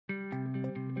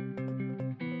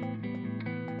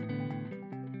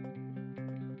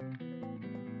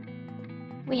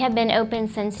We have been open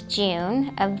since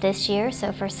June of this year,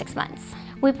 so for 6 months.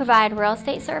 We provide real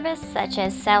estate service such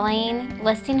as selling,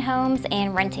 listing homes,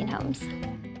 and renting homes.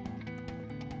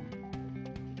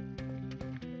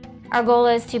 Our goal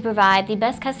is to provide the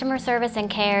best customer service and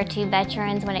care to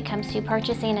veterans when it comes to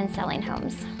purchasing and selling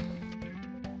homes.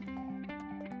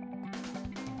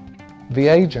 The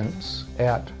agents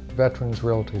at Veterans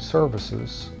Realty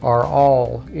Services are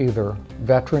all either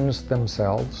veterans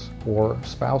themselves or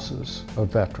spouses of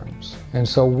veterans. And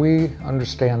so we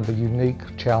understand the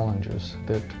unique challenges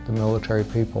that the military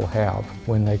people have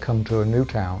when they come to a new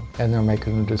town and they're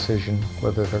making a decision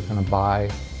whether they're going to buy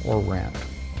or rent.